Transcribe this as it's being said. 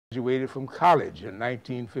Graduated from college in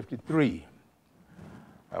 1953.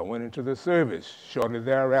 I went into the service shortly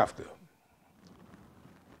thereafter.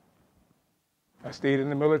 I stayed in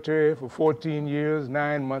the military for 14 years,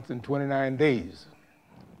 9 months, and 29 days.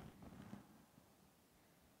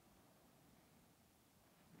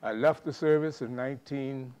 I left the service in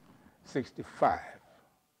 1965.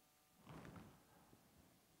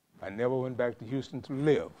 I never went back to Houston to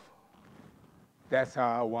live. That's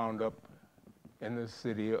how I wound up in the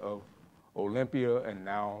city of Olympia and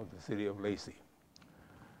now the city of Lacey.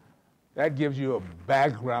 That gives you a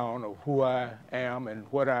background of who I am and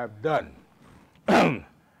what I've done. As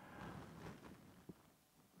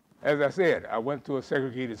I said, I went to a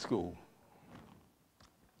segregated school.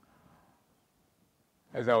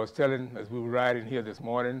 As I was telling, as we were riding here this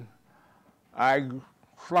morning, I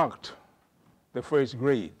flunked the first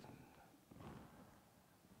grade.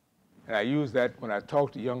 And I use that when I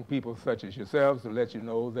talk to young people such as yourselves to let you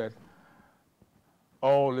know that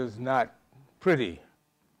all is not pretty.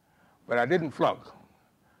 But I didn't flunk.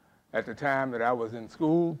 At the time that I was in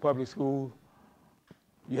school, public school,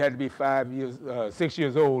 you had to be 6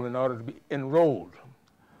 years old in order to be enrolled.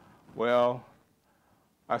 Well,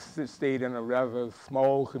 I stayed in a rather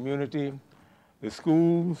small community. The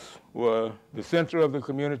schools were the center of the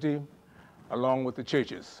community, along with the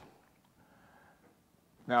churches.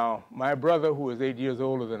 Now, my brother, who is 8 years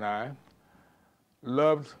older than I,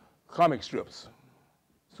 loved comic strips.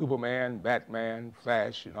 Superman, Batman,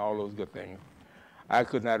 Flash, and all those good things. I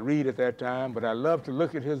could not read at that time, but I loved to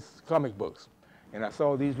look at his comic books. And I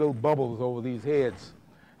saw these little bubbles over these heads,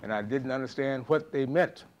 and I didn't understand what they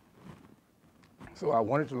meant. So I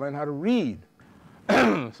wanted to learn how to read.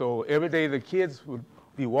 So every day the kids would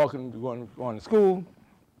be walking, going to school.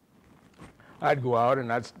 I'd go out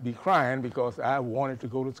and I'd be crying because I wanted to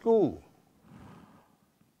go to school.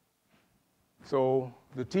 So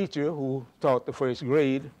the teacher who taught the first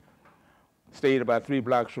grade stayed about 3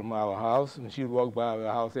 blocks from our house, and she'd walk by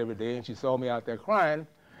our house every day, and she saw me out there crying,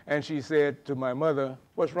 and she said to my mother,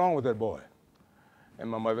 "What's wrong with that boy?"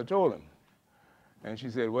 And my mother told him. And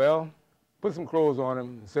she said, "Well, put some clothes on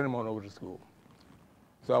him and send him on over to school."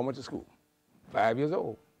 So I went to school, 5 years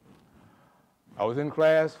old. I was in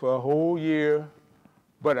class for a whole year,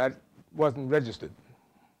 but I wasn't registered.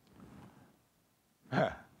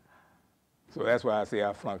 So that's why I say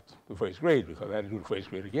I flunked the first grade, because I had to do the first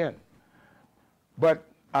grade again. But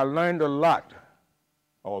I learned a lot.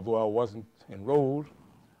 Although I wasn't enrolled,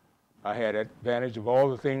 I had advantage of all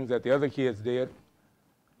the things that the other kids did,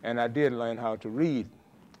 and I did learn how to read.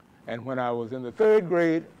 And when I was in the 3rd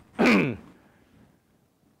grade,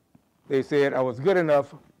 they said I was good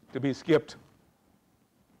enough to be skipped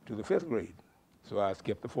to the 5th grade. So I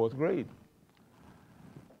skipped the 4th grade.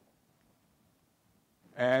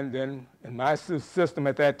 And then in my system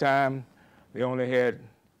at that time, they only had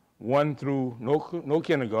 1 through, no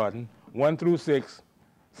kindergarten, 1 through 6,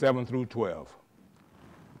 7 through 12.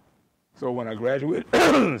 So when I graduated,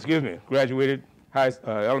 graduated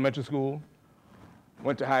elementary school,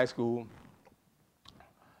 went to high school,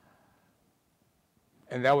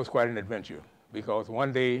 and that was quite an adventure, because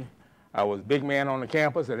one day I was big man on the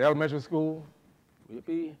campus at elementary school.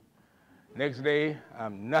 Yippee. Next day,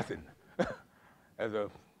 I'm nothing.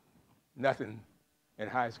 Nothing in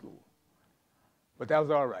high school. But that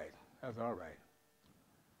was all right. That was all right.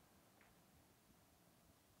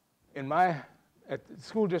 At the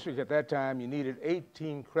school district at that time, you needed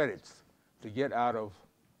 18 credits to get out of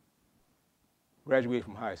graduate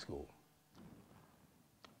from high school.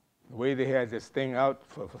 The way they had this thing out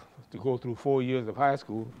to go through 4 years of high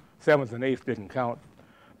school, 7th and 8th didn't count.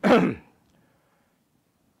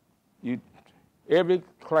 Every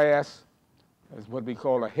class, as what we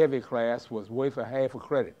call a heavy class, was worth a half a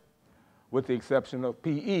credit, with the exception of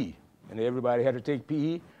PE. And everybody had to take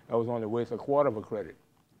PE. That was only worth a quarter of a credit.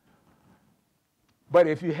 But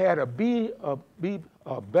if you had a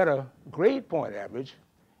better grade point average,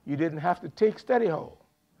 you didn't have to take study hall.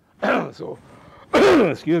 So,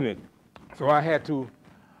 excuse me. So I had to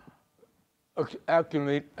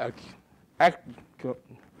I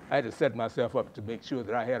had to set myself up to make sure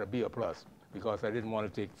that I had a B+, because I didn't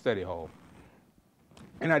want to take study hall.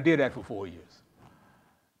 And I did that for 4 years.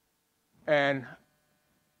 And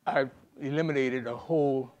I eliminated a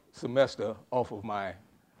whole semester off of my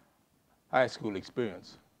high school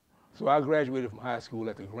experience. So I graduated from high school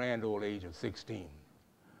at the grand old age of 16.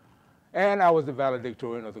 And I was the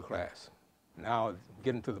valedictorian of the class. Now,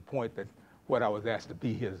 getting to the point that what I was asked to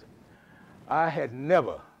be is, I had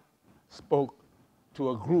never spoke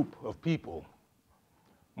to a group of people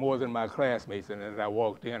more than my classmates. And as I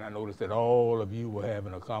walked in, I noticed that all of you were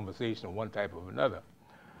having a conversation of one type or another.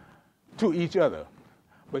 to each other,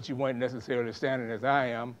 but you weren't necessarily standing as I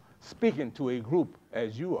am, speaking to a group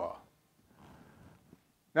as you are.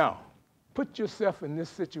 Now, put yourself in this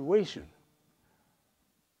situation.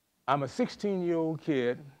 I'm a 16-year-old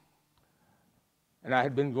kid, and I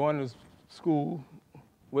had been going to school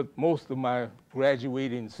with most of my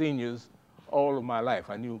graduating seniors all of my life.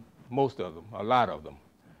 I knew most of them, a lot of them.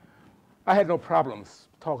 I had no problems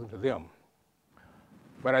talking to them,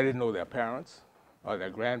 but I didn't know their parents, or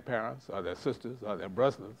their grandparents, or their sisters, or their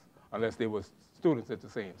brothers, unless they were students at the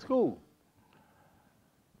same school.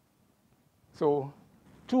 So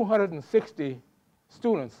 260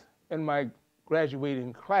 students in my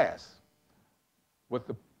graduating class with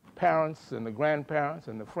the parents and the grandparents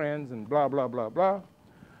and the friends and blah, blah, blah, blah.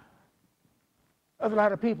 There's a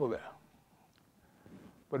lot of people there.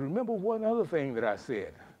 But remember one other thing that I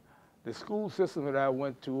said. The school system that I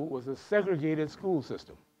went to was a segregated school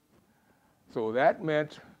system. So that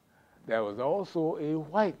meant there was also a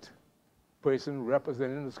white person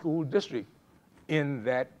representing the school district in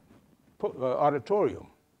that auditorium.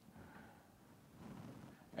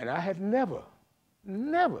 And I had never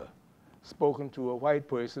spoken to a white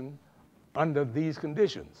person under these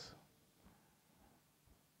conditions.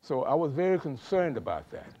 So I was very concerned about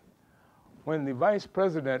that. When the vice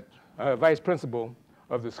principal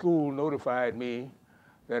of the school notified me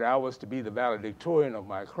that I was to be the valedictorian of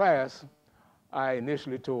my class, I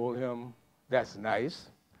initially told him, that's nice.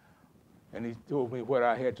 And he told me what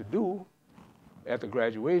I had to do at the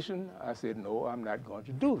graduation. I said, no, I'm not going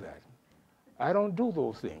to do that. I don't do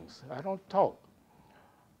those things. I don't talk.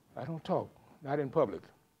 I don't talk, not in public.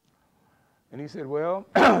 And he said, well,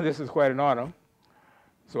 this is quite an honor,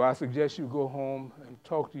 so I suggest you go home and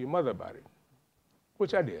talk to your mother about it,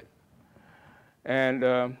 which I did. And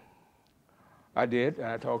I did, and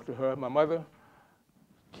I talked to her. My mother,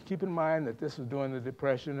 keep in mind that this was during the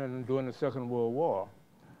Depression and during the Second World War.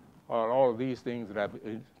 All of these things that I've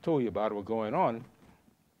told you about were going on.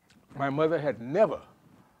 My mother had never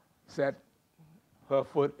set her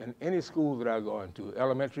foot in any school that I was going to,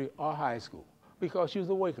 elementary or high school, because she was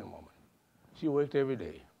a working woman. She worked every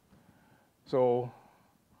day. So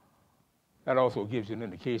that also gives you an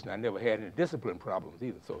indication I never had any discipline problems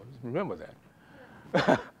either, so just remember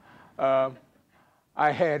that.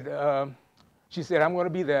 She said, I'm going to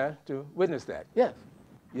be there to witness that. Yes.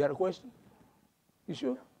 You got a question? You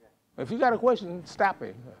sure? If you got a question, stop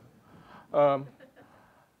me.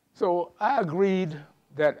 So I agreed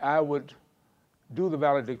that I would do the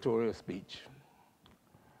valedictorian speech.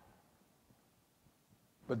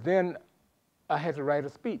 But then I had to write a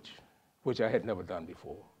speech, which I had never done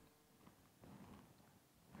before.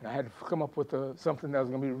 And I had to come up with something that was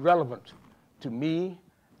going to be relevant to me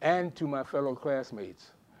and to my fellow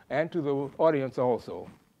classmates and to the audience also.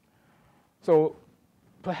 So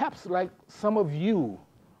perhaps like some of you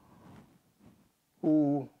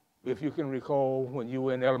who, if you can recall when you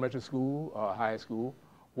were in elementary school or high school,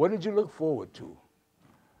 what did you look forward to?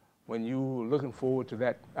 When you were looking forward to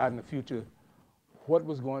that out in the future, what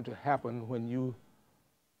was going to happen when you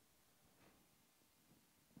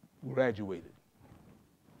graduated?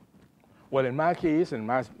 Well, in my case, and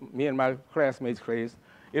me and my classmates' case,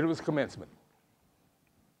 it was commencement.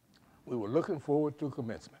 We were looking forward to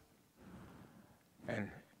commencement. And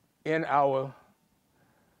in our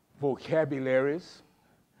vocabularies,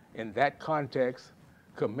 in that context,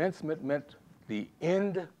 commencement meant the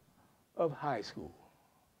end of high school.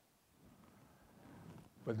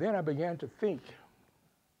 But then I began to think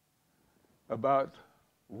about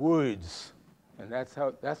words, and that's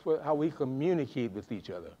how we communicate with each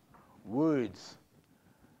other, words.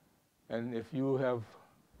 And if you have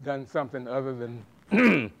done something other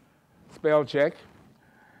than spell check,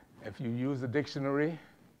 if you use a dictionary,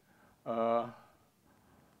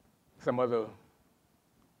 some other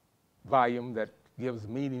volume that gives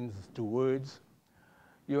meanings to words,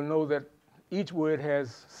 you'll know that each word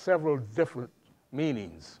has several different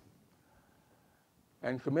meanings.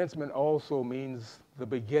 And commencement also means the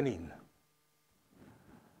beginning.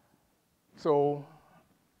 So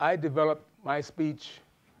I developed my speech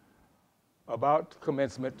about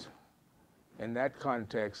commencement in that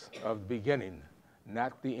context of beginning,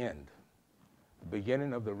 not the end, the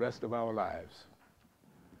beginning of the rest of our lives.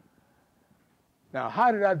 Now,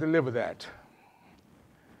 how did I deliver that?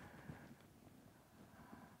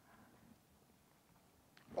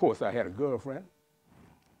 Of course, I had a girlfriend,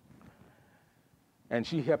 and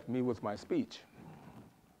she helped me with my speech.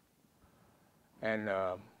 And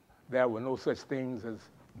there were no such things as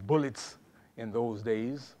bullets in those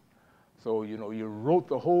days. So, you wrote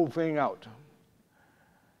the whole thing out,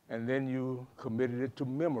 and then you committed it to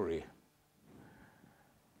memory.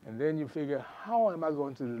 And then you figure, how am I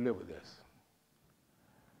going to deliver this?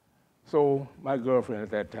 So my girlfriend at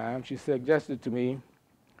that time, she suggested to me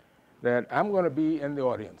that I'm going to be in the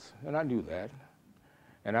audience, and I knew that.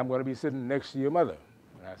 And I'm going to be sitting next to your mother.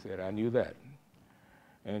 And I said, I knew that.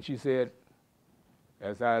 And she said,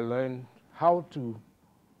 as I learned how to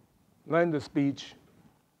learn the speech,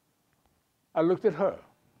 I looked at her.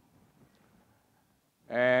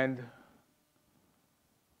 And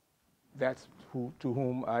that's to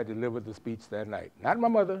whom I delivered the speech that night. Not my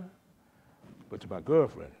mother, but to my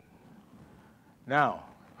girlfriend. Now,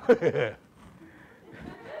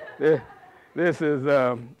 this is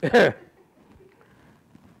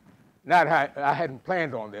not how, I hadn't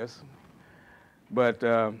planned on this, but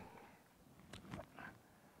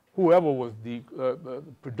whoever was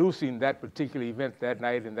producing that particular event that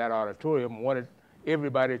night in that auditorium wanted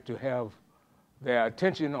everybody to have their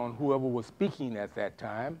attention on whoever was speaking at that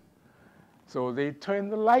time. So they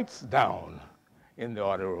turned the lights down in the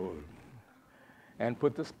auditorium and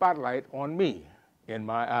put the spotlight on me in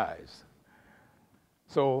my eyes.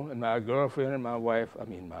 So, and my girlfriend and my wife,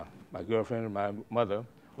 my girlfriend and my mother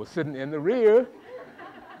were sitting in the rear.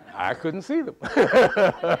 I couldn't see them.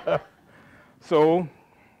 So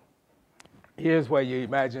here's where your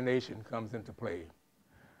imagination comes into play.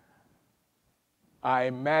 I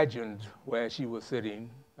imagined where she was sitting.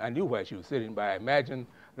 I knew where she was sitting, but I imagined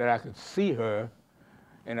that I could see her,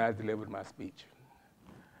 and I delivered my speech.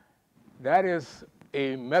 That is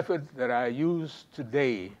a method that I use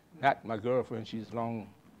today. Not my girlfriend, she's long,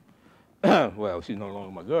 well, she's no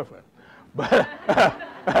longer my girlfriend.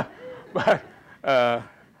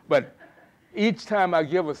 But each time I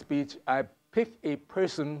give a speech, I pick a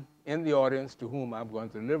person in the audience to whom I'm going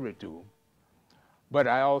to deliver it to. But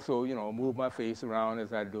I also, move my face around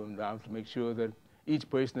as I do now to make sure that each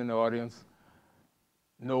person in the audience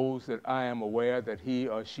knows that I am aware that he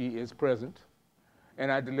or she is present,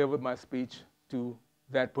 and I deliver my speech to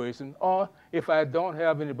that person. Or if I don't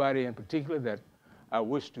have anybody in particular that I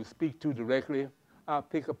wish to speak to directly, I'll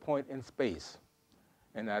pick a point in space,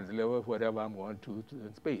 and I deliver whatever I'm going to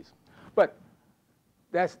in space. But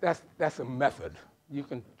that's a method. You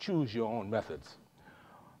can choose your own methods.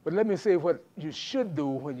 But let me say what you should do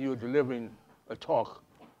when you're delivering a talk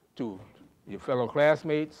to your fellow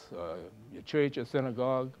classmates, your church or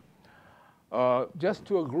synagogue, just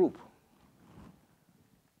to a group.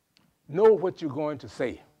 Know what you're going to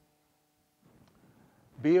say.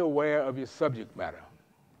 Be aware of your subject matter.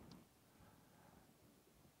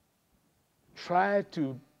 Try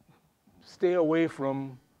to stay away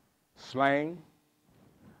from slang.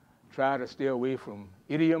 Try to stay away from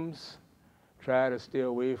idioms. Try to stay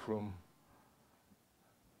away from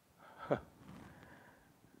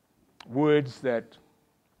words that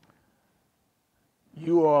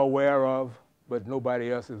you are aware of, but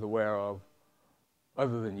nobody else is aware of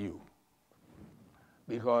other than you.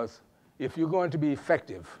 Because if you're going to be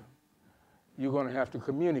effective, you're going to have to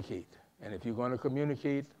communicate. And if you're going to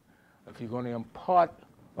communicate, if you're going to impart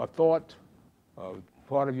a thought, or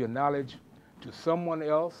part of your knowledge to someone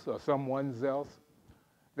else or someone else,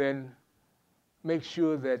 then make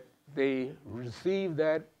sure that they receive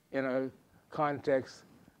that in a context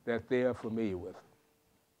that they are familiar with.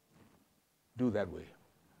 Do that way.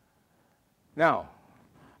 Now,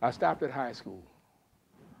 I stopped at high school.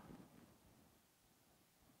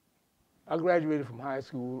 I graduated from high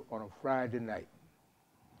school on a Friday night.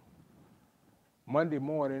 Monday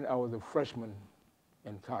morning, I was a freshman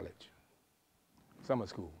in college, summer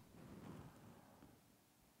school.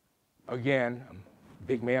 Again, I'm a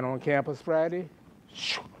big man on campus Friday,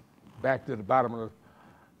 back to the bottom of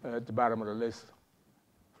the list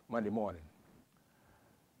Monday morning.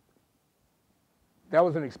 That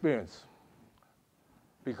was an experience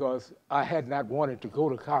because I had not wanted to go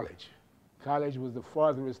to college. College was the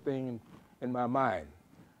farthest thing in my mind.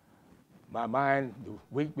 My mind the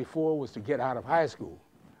week before was to get out of high school.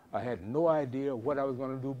 I had no idea what I was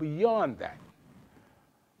going to do beyond that.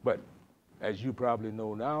 But as you probably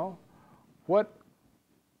know now, what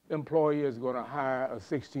employer is going to hire a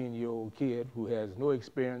 16-year-old kid who has no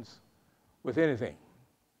experience with anything?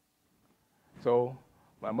 So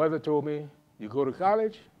my mother told me, you go to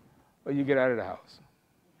college or you get out of the house.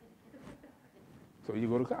 So you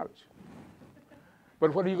go to college.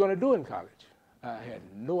 But what are you going to do in college? I had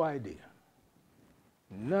no idea.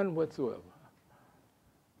 None whatsoever.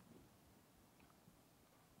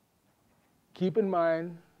 Keep in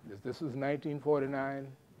mind that this was 1949,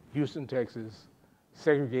 Houston, Texas,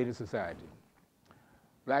 segregated society.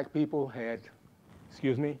 Black people had,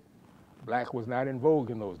 black was not in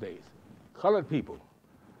vogue in those days. Colored people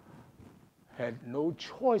had no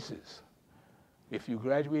choices If you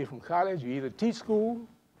graduate from college, you either teach school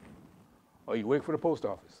or you work for the post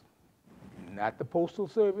office. Not the postal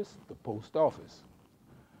service, the post office.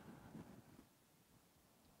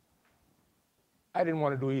 I didn't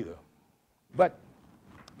want to do either, but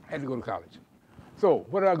I had to go to college. So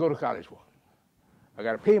what did I go to college for? I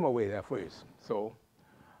got to pay my way there first. So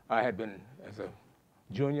I had been, as a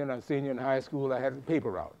junior and a senior in high school, I had the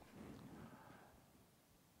paper route.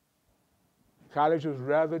 College was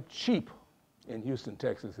rather cheap in Houston,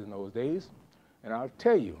 Texas in those days, and I'll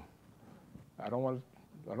tell you, I don't want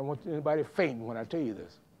anybody fainting when I tell you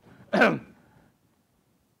this.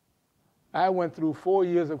 I went through 4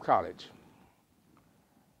 years of college.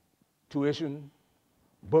 Tuition,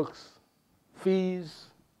 books, fees,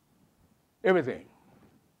 everything,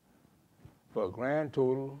 for a grand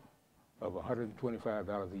total of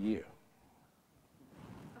 $125 a year.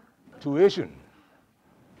 Tuition,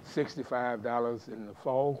 $65 in the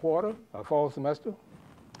fall semester,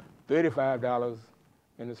 $35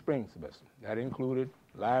 in the spring semester. That included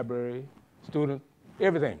library, student,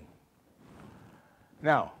 everything.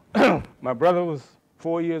 Now, my brother was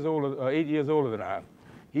 8 years older than I.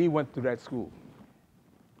 He went to that school,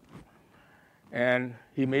 and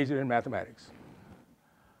he majored in mathematics.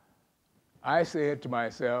 I said to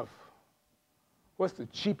myself, what's the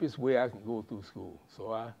cheapest way I can go through school?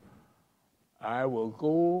 So I will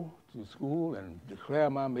go to school and declare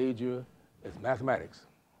my major as mathematics.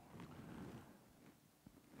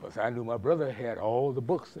 Because I knew my brother had all the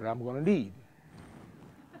books that I'm going to need.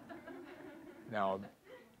 Now,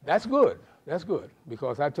 that's good. That's good,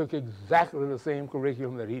 because I took exactly the same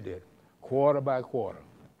curriculum that he did, quarter by quarter,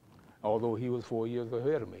 although he was 4 years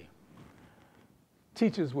ahead of me.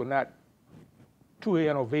 Teachers were not too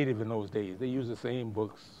innovative in those days. They used the same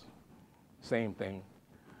books, same thing.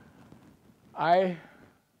 Only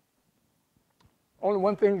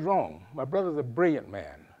one thing's wrong. My brother's a brilliant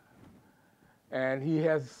man, and he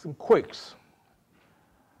has some quirks.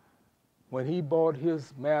 When he bought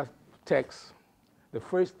his math text, the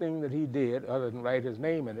first thing that he did, other than write his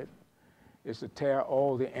name in it, is to tear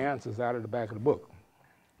all the answers out of the back of the book.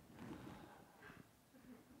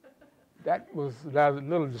 That was a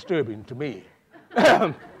little disturbing to me,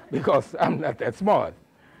 because I'm not that smart.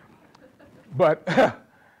 But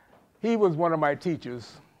he was one of my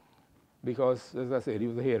teachers, because, as I said, he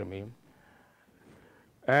was ahead of me.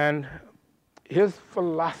 And his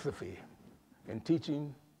philosophy in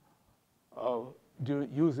teaching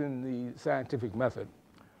using the scientific method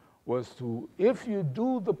was to, if you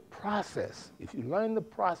do the process, if you learn the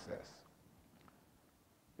process,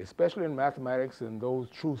 especially in mathematics and those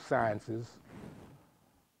true sciences,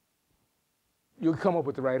 you'll come up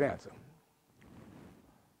with the right answer.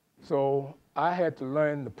 So I had to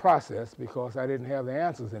learn the process because I didn't have the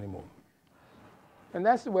answers anymore. And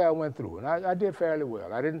that's the way I went through, and I did fairly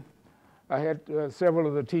well. I had several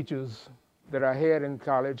of the teachers that I had in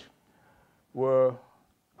college were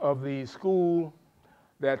of the school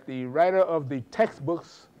that the writer of the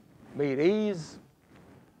textbooks made A's,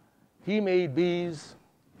 he made B's,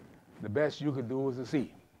 the best you could do was a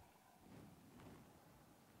C.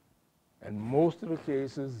 And most of the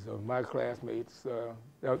cases of my classmates,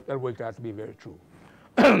 that worked out to be very true.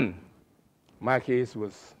 My case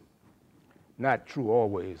was not true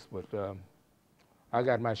always, but I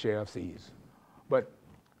got my share of C's. But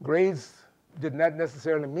grades did not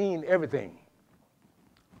necessarily mean everything,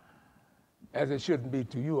 as it shouldn't be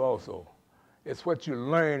to you also. It's what you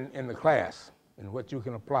learn in the class and what you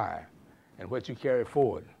can apply and what you carry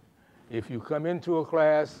forward. If you come into a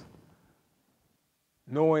class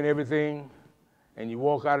knowing everything and you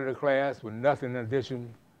walk out of the class with nothing in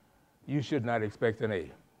addition, you should not expect an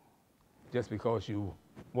A, just because you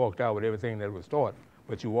walked out with everything that was taught,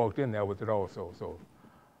 but you walked in there with it also. So,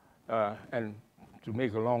 and to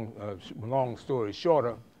make a long story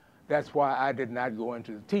shorter, that's why I did not go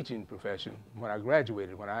into the teaching profession when I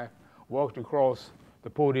graduated. When I walked across the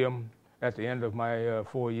podium at the end of my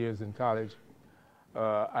 4 years in college,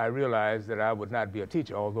 I realized that I would not be a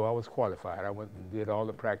teacher, although I was qualified. I went and did all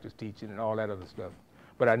the practice teaching and all that other stuff.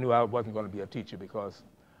 But I knew I wasn't going to be a teacher, because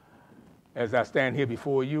as I stand here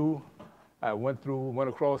before you, I went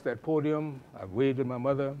across that podium. I waved at my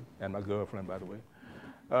mother and my girlfriend, by the way,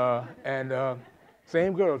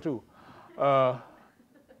 same girl too. I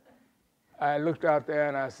looked out there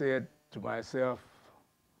and I said to myself,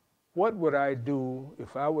 what would I do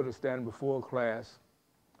if I were to stand before a class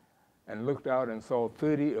and looked out and saw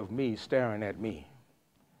 30 of me staring at me?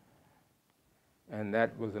 And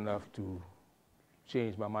that was enough to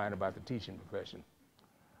change my mind about the teaching profession.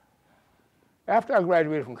 After I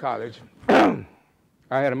graduated from college, I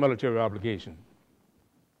had a military obligation.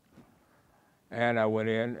 And I went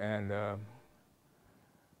in and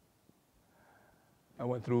I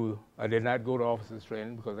went through. I did not go to officers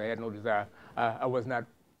training because I had no desire. I was not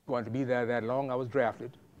going to be there that long. I was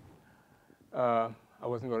drafted. I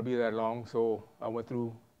wasn't going to be that long, so I went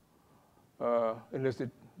through enlisted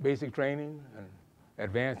basic training and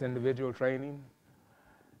advanced individual training.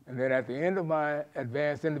 And then at the end of my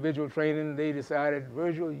advanced individual training, they decided,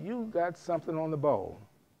 Virgil, you got something on the ball.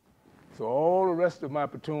 So all the rest of my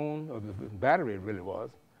platoon, or the battery it really was,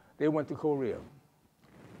 they went to Korea.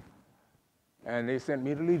 And they sent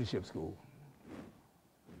me to leadership school.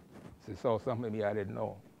 They saw something in me I didn't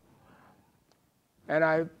know. And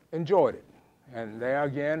I enjoyed it. And there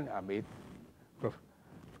again, I made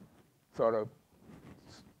sort of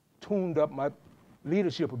tuned up my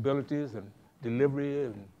leadership abilities and delivery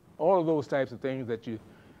and all of those types of things that you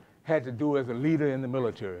had to do as a leader in the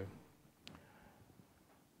military.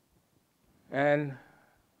 And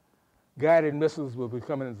guided missiles were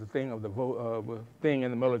becoming the thing of the thing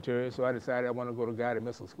in the military, so I decided I want to go to guided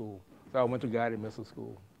missile school. So I went to guided missile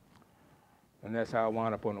school. And that's how I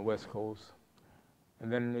wound up on the West Coast.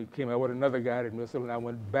 And then they came out with another guided missile, and I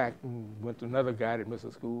went back and went to another guided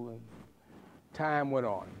missile school, and time went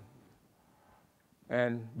on.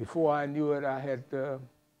 And before I knew it, I had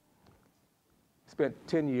spent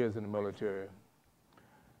 10 years in the military.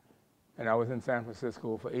 And I was in San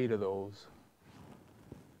Francisco for 8 of those.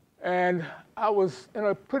 And I was in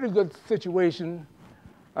a pretty good situation.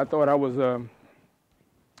 I thought I was a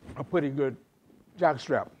pretty good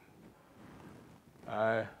jockstrap.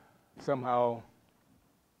 I somehow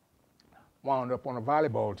wound up on a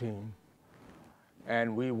volleyball team,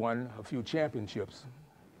 and we won a few championships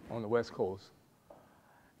on the West Coast.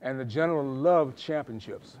 And the general loved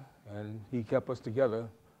championships, and he kept us together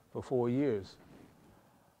for 4 years.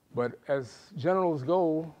 But as generals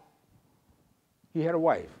go, he had a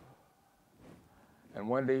wife. And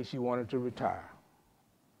one day she wanted to retire,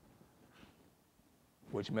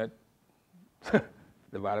 which meant the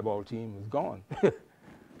volleyball team was gone.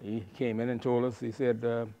 He came in and told us, he said,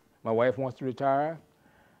 my wife wants to retire,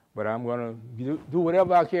 but I'm going to do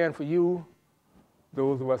whatever I can for you,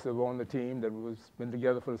 those of us that were on the team that we've been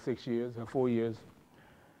together for 6 years, or 4 years,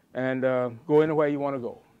 and go anywhere you want to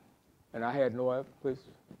go. And I had no other place.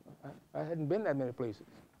 I hadn't been that many places.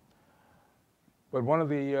 But one of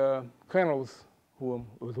the colonels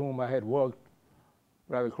with whom I had worked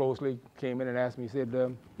rather closely came in and asked me, he said,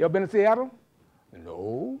 you ever been to Seattle?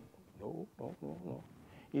 No.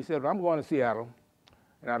 He said, well, I'm going to Seattle,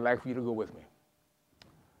 and I'd like for you to go with me.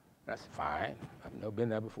 And I said, fine. I've never been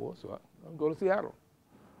there before, so I'll go to Seattle.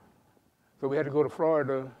 So we had to go to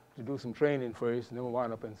Florida to do some training first, and then we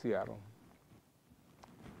wound up in Seattle.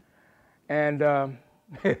 And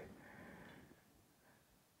the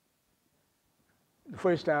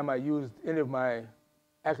first time I used any of my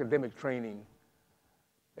academic training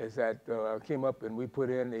is that I came up and we put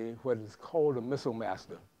in what is called a missile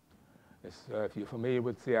master. It's, if you're familiar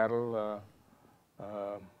with Seattle,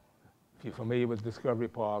 if you're familiar with Discovery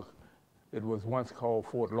Park, it was once called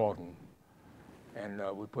Fort Lawton. And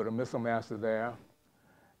we put a missile master there.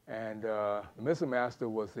 And the missile master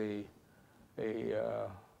was a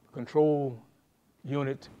control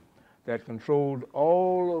unit that controlled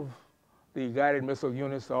all of the guided missile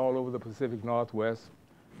units all over the Pacific Northwest,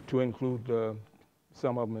 to include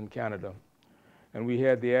some of them in Canada. And we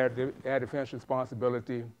had the air defense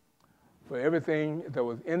responsibility for everything that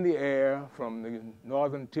was in the air from the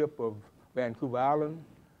northern tip of Vancouver Island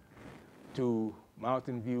to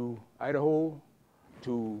Mountain View, Idaho,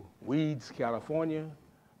 to Weeds, California,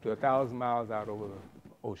 to 1,000 miles out over the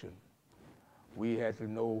ocean. We had to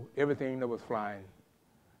know everything that was flying,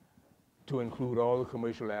 to include all the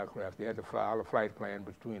commercial aircraft. They had to file a flight plan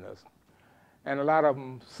between us. And a lot of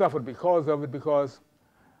them suffered because of it, because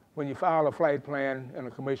when you file a flight plan in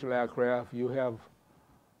a commercial aircraft, you have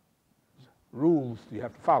rules you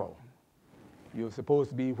have to follow. You're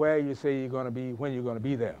supposed to be where you say you're going to be when you're going to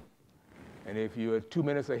be there. And if you're 2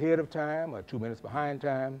 minutes ahead of time, or 2 minutes behind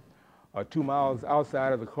time, or 2 miles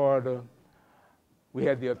outside of the corridor, we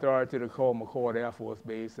had the authority to call McQuarrie Air Force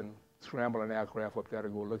Base and scramble an aircraft up there to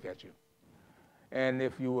go look at you. And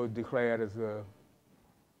if you were declared as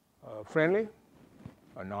friendly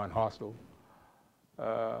or non-hostile,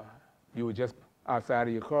 you were just outside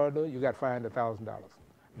of your corridor, you got fined $1,000.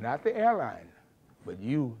 Not the airline, but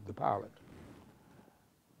you, the pilot.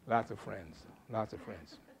 Lots of friends, lots of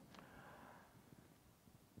friends.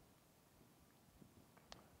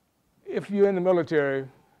 If you're in the military,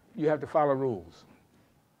 you have to follow rules.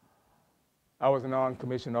 I was a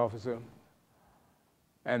non-commissioned officer,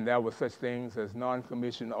 and there were such things as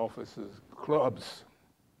non-commissioned officers' clubs.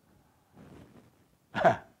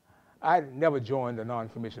 I never joined the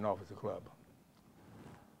non-commissioned officer club.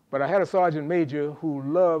 But I had a sergeant major who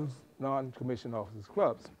loved non-commissioned officers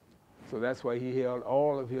clubs. So that's why he held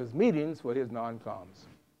all of his meetings for his non-coms.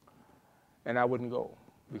 And I wouldn't go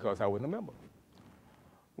because I wasn't a member.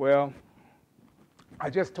 Well, I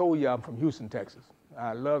just told you I'm from Houston, Texas.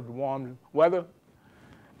 I love the warm weather.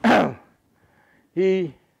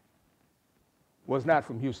 He was not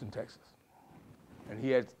from Houston, Texas. And he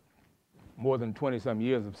had more than 20-some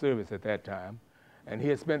years of service at that time. And he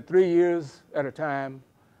had spent 3 years at a time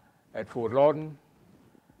at Fort Lawton.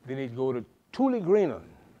 Then he'd go to Tule, Greenland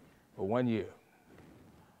for 1 year.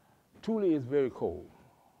 Tule is very cold,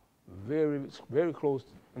 very, very close.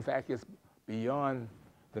 In fact, it's beyond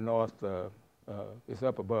the north, it's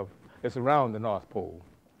up above, it's around the North Pole.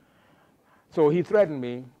 So he threatened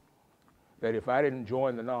me that if I didn't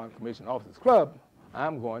join the non-commissioned officers club,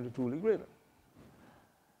 I'm going to Tule, Greenland.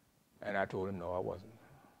 And I told him, no, I wasn't.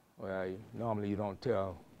 Well, normally you don't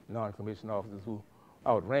tell non-commissioned officers who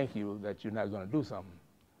outrank you that you're not going to do something.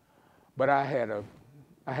 But I had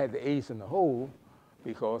the ace in the hole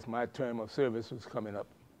because my term of service was coming up.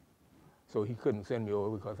 So he couldn't send me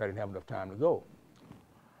over because I didn't have enough time to go.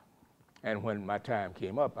 And when my time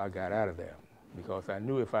came up, I got out of there because I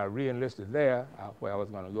knew if I re-enlisted there, where I was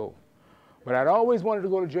going to go. But I'd always wanted to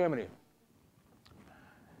go to Germany.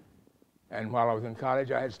 And while I was in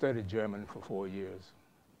college, I had studied German for 4 years.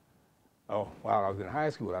 Oh, while I was in high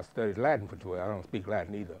school, I studied Latin for 2 years. I don't speak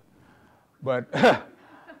Latin either. But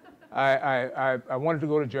I wanted to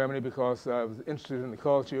go to Germany because I was interested in the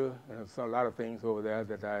culture, and there's a lot of things over there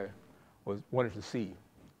that I wanted to see.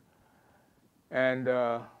 And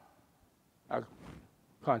I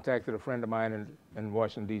contacted a friend of mine in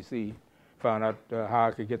Washington, D.C., found out how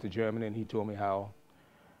I could get to Germany, and he told me how.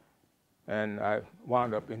 And I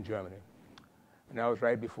wound up in Germany. And that was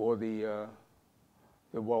right before the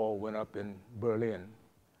wall went up in Berlin.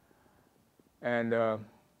 And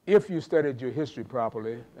if you studied your history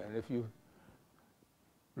properly, and if you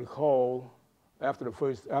recall, after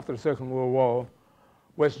the Second World War,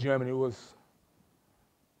 West Germany was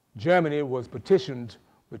partitioned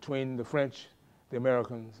between the French, the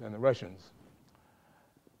Americans, and the Russians.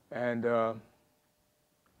 And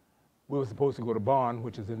we were supposed to go to Bonn,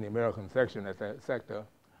 which is in the American section at that sector.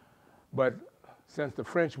 But since the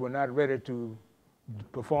French were not ready to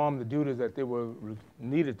perform the duties that they were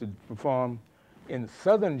needed to perform in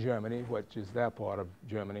southern Germany, which is that part of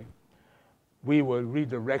Germany, we were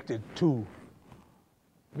redirected to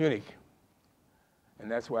Munich.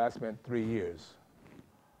 And that's where I spent 3 years.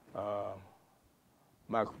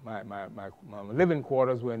 My living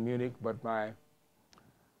quarters were in Munich, but my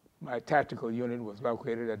tactical unit was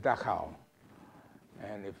located at Dachau.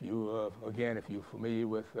 And if you, again, if you're familiar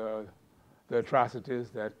with the atrocities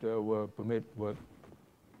that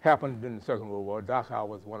happened in the Second World War, Dachau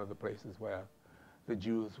was one of the places where the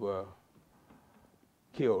Jews were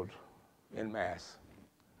killed en masse.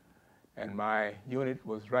 And my unit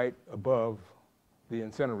was right above the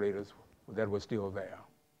incinerators that were still there.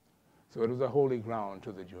 So it was a holy ground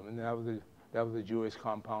to the Jews, and that was a Jewish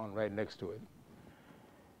compound right next to it.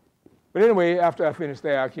 But anyway, after I finished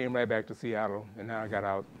there, I came right back to Seattle, and now I got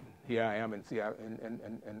out. Here I am in Seattle,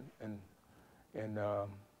 in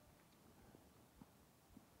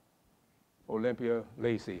Olympia,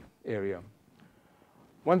 Lacey area.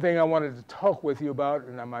 One thing I wanted to talk with you about,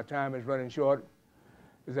 and my time is running short,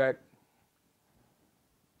 is that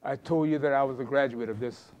I told you that I was a graduate of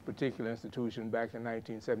this particular institution back in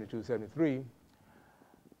 1972-73.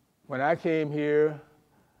 When I came here,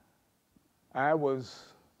 I was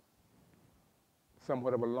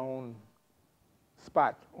somewhat of a lone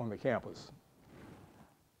spot on the campus.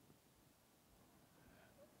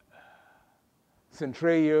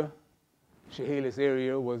 Centralia, Chehalis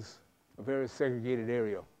area was a very segregated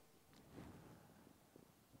area.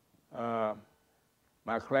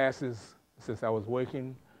 My classes, since I was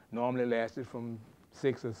working, normally lasted from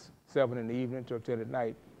 6 or 7 in the evening till 10 at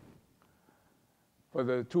night. For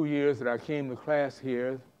the 2 years that I came to class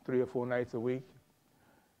here, 3 or 4 nights a week,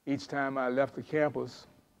 each time I left the campus,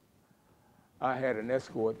 I had an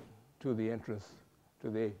escort to the entrance, to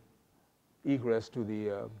the egress to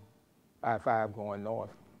the I-5 going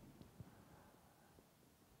north.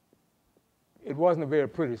 It wasn't a very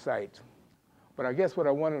pretty sight, but I guess what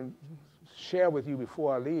I want to share with you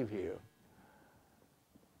before I leave here,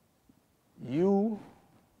 you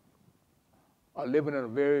are living in a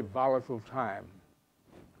very volatile time,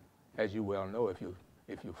 as you well know if you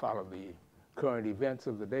follow the current events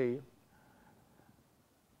of the day.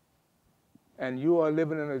 And you are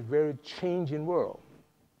living in a very changing world.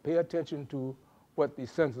 Pay attention to what the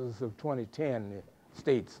census of 2010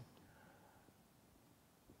 States,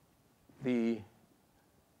 the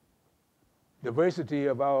diversity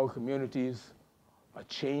of our communities are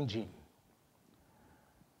changing.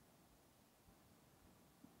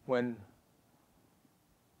 When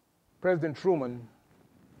President Truman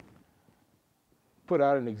put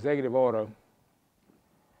out an executive order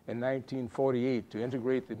in 1948 to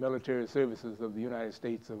integrate the military services of the United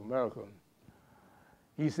States of America,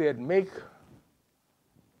 he said, make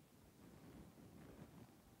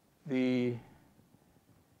the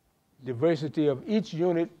diversity of each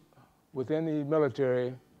unit within the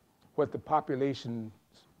military what the population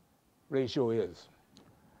ratio is.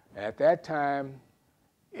 At that time,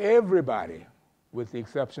 everybody, with the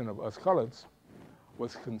exception of us coloreds,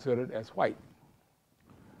 was considered as white.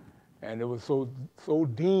 And it was so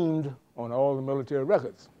deemed on all the military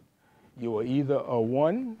records. You were either a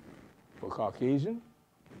 1 for Caucasian,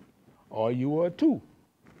 or you were a 2,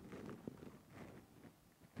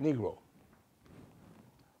 Negro.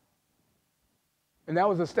 And that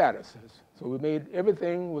was the status. So we made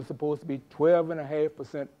everything was supposed to be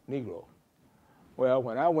 12.5% Negro. Well,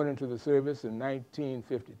 when I went into the service in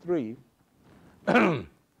 1953,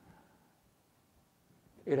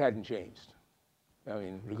 it hadn't changed. I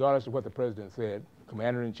mean, regardless of what the president said,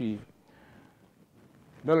 commander-in-chief,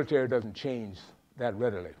 military doesn't change that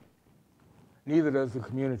readily. Neither does the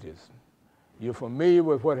communities. You're familiar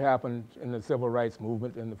with what happened in the civil rights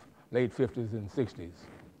movement in the late 50s and 60s.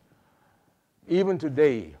 Even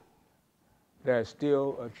today, there's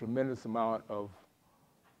still a tremendous amount of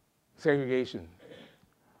segregation.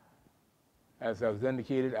 As I was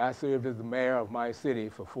indicated, I served as the mayor of my city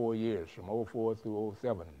for 4 years, from 04 through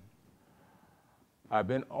 07. I've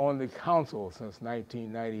been on the council since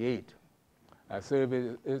 1998. I serve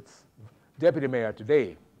as its deputy mayor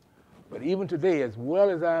today. But even today, as well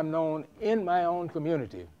as I'm known in my own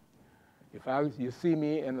community, if you see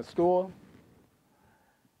me in the store,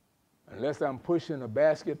 unless I'm pushing a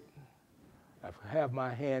basket, I have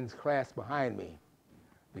my hands clasped behind me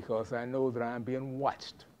because I know that I'm being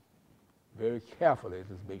watched very carefully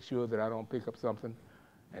to make sure that I don't pick up something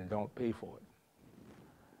and don't pay for it.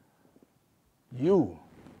 You,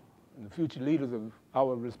 and the future leaders of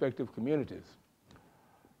our respective communities,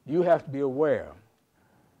 you have to be aware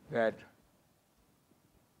that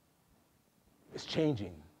it's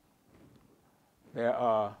changing. There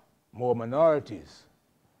are more minorities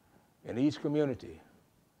in each community,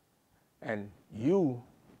 and you,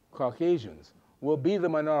 Caucasians, will be the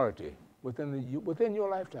minority within your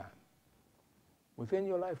lifetime. Within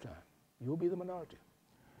your lifetime, you'll be the minority.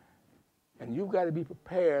 And you've got to be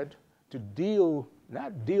prepared to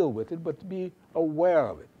not deal with it, but to be aware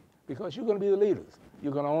of it, because you're going to be the leaders.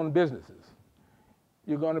 You're going to own businesses.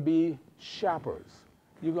 You're going to be shoppers.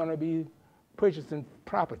 You're going to be purchasing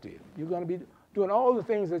property. You're going to be doing all the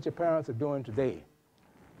things that your parents are doing today,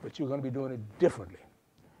 but you're going to be doing it differently.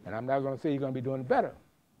 And I'm not going to say you're going to be doing it better,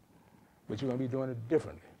 but you're going to be doing it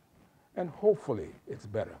differently. And hopefully it's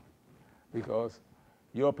better, because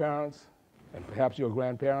your parents and perhaps your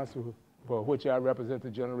grandparents, for which I represent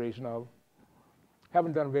the generation of,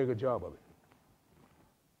 haven't done a very good job of it.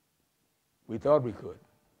 We thought we could.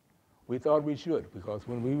 We thought we should, because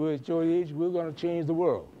when we were at your age, we were going to change the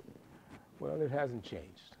world. Well, it hasn't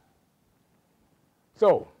changed.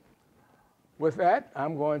 So, with that,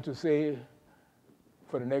 I'm going to say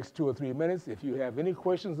for the next 2 or 3 minutes, if you have any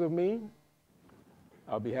questions of me,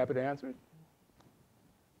 I'll be happy to answer it.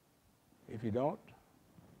 If you don't,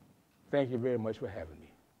 thank you very much for having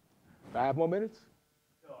me. 5 more minutes?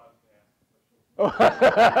 No, I was going to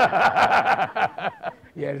ask a question.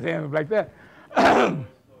 Oh. Yeah, his hand was like that.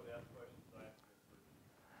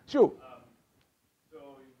 Sure. So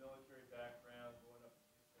your military background, going up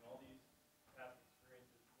and all these past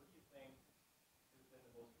experiences, what do you think has been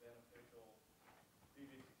the most beneficial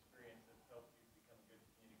previous experience that's helped you become a good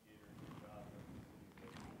communicator in your job?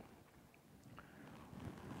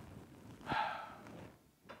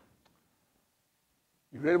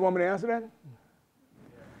 You really want me to answer that?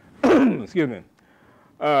 Yeah. Excuse me.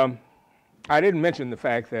 I didn't mention the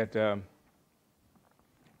fact that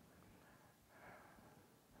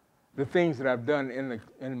the things that I've done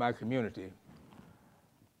in my community,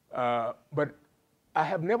 but I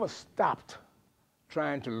have never stopped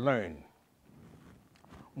trying to learn.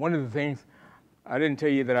 One of the things, I didn't tell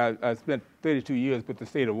you that I spent 32 years with the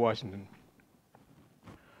state of Washington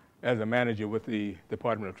as a manager with the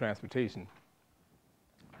Department of Transportation.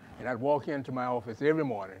 And I'd walk into my office every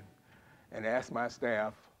morning and ask my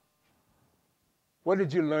staff, what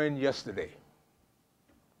did you learn yesterday?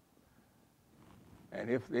 And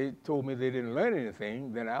if they told me they didn't learn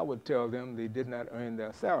anything, then I would tell them they did not earn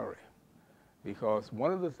their salary. because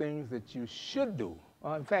one of the things that you should do,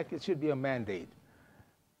 in fact, it should be a mandate,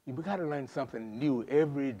 you've got to learn something new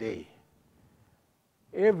every day,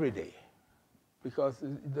 because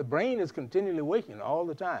the brain is continually waking all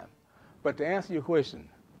the time. But to answer your question,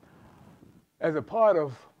 as a part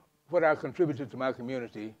of what I contributed to my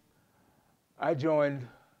community, I joined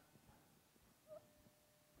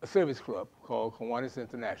a service club called Kiwanis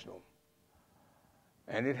International,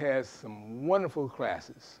 and it has some wonderful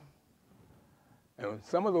classes. And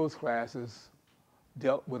some of those classes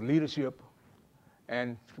dealt with leadership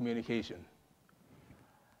and communication.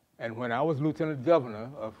 And when I was Lieutenant Governor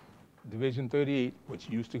of Division 38, which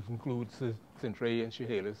used to include Centralia and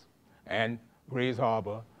Chehalis, and Grays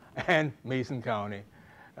Harbor, and Mason County,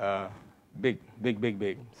 big,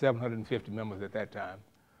 750 members at that time.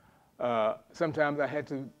 Sometimes I had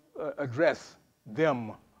to address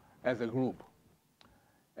them as a group.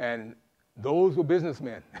 And those were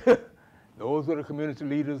businessmen. Those were the community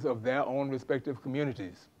leaders of their own respective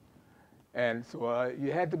communities. And so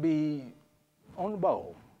you had to be on the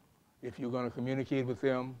ball if you're going to communicate with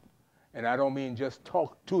them. And I don't mean just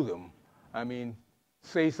talk to them. I mean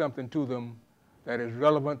say something to them that is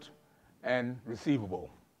relevant and receivable.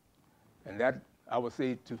 And that, I would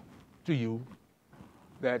say to you,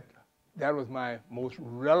 that was my most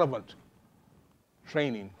relevant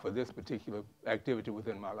training for this particular activity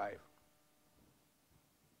within my life.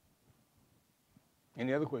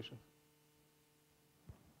 Any other questions?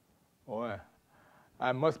 Boy,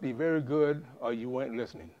 I must be very good or you weren't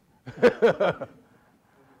listening.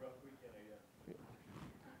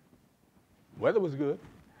 Weather was good.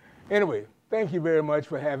 Anyway, thank you very much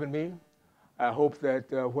for having me. I hope that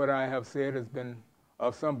what I have said has been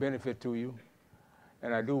of some benefit to you.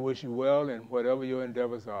 And I do wish you well in whatever your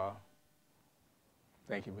endeavors are.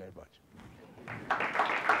 Thank you very much.